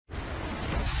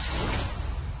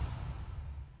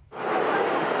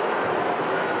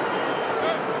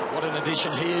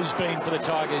addition he has been for the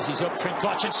Tigers. He's helped Trent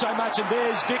Cotchin so much, and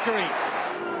there's Vickery.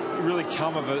 He really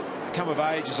come of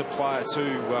age as a player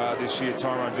too this year,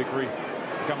 Tyrone Vickery.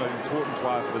 Become an important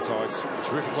player for the Tigers.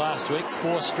 Terrific last week,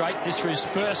 4 straight. This for his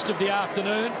first of the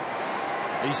afternoon.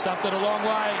 He's thumped it a long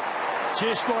way.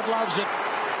 Cheer squad loves it.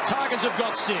 Tigers have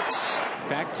got 6.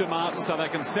 Back to Martin so they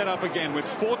can set up again with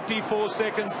 44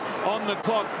 seconds on the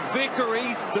clock.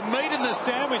 Vickery, the meat in the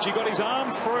sandwich. He got his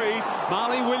arm free.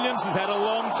 Marley Williams has had a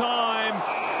long time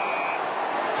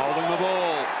holding the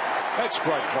ball. That's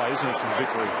great play, isn't it, from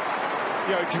Vickery?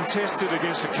 You know, contested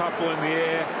against a couple in the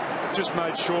air. Just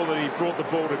made sure that he brought the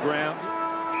ball to ground.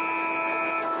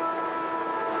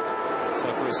 So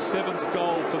for a 7th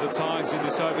goal for the Tigers in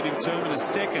this opening term and a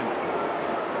 2nd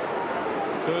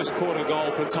first quarter goal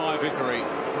for Ty Vickery.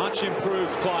 Much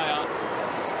improved player.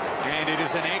 And it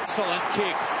is an excellent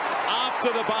kick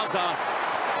after the buzzer.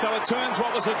 So it turns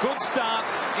what was a good start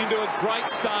into a great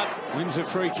start. Wins a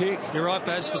free kick. You're right,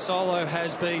 Baz. Fasolo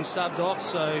has been subbed off,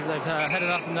 so they've had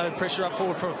enough and no pressure up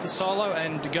forward for Fasolo,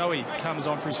 and Degoe comes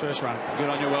on for his first run. Good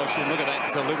on you, Welshman. Look at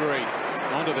that delivery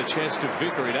onto the chest of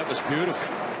Vickery. That was beautiful.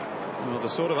 Well, the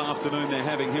sort of afternoon they're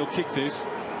having, he'll kick this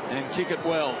and kick it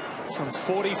well. From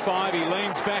 45, he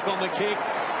leans back on the kick.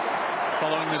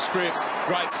 Following the script,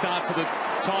 great start for the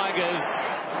Tigers.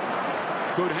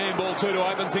 Good handball too to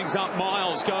open things up.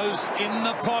 Miles goes in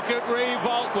the pocket,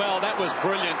 revolt. Well, that was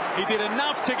brilliant. He did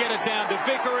enough to get it down to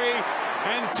Vickery,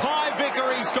 and Ty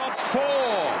Vickery's got 4.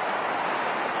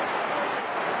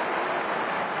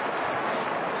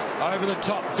 Over the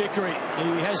top, Vickery.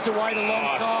 He has to wait a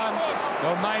long time.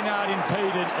 Well, Maynard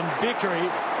impeded, and Vickery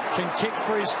can kick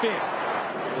for his 5th.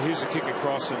 Well, here's a kick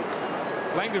across, and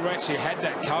Langdon actually had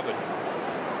that covered.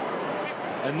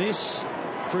 And this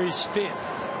for his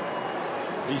 5th.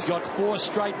 He's got 4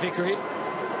 straight, Vickery.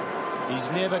 He's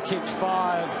never kicked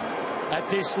 5 at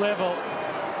this level.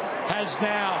 Has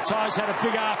now. Ty's had a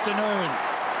big afternoon.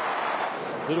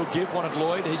 Little give wanted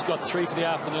Lloyd. He's got 3 for the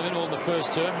afternoon, all in the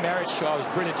first term. Marriage was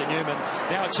brilliant to Newman.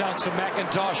 Now a chance for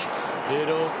McIntosh.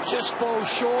 It'll just fall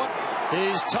short.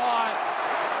 Here's Ty.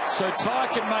 So Ty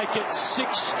can make it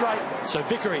 6 straight. So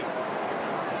Vickery.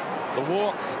 The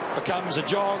walk becomes a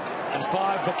jog, and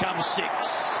 5 becomes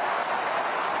 6.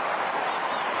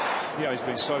 Yeah, he's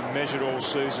been so measured all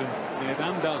season. Yeah,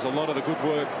 undoes a lot of the good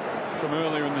work from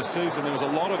earlier in the season. There was a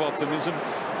lot of optimism,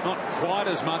 not quite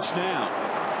as much now.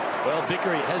 Well,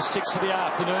 Vickery has 6 for the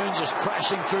afternoon, just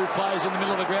crashing through plays in the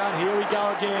middle of the ground. Here we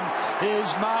go again.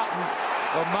 Here's Martin.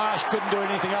 Well, Marsh couldn't do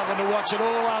anything other than to watch it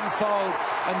all unfold.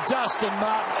 And Dustin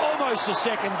Martin, almost a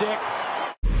second deck.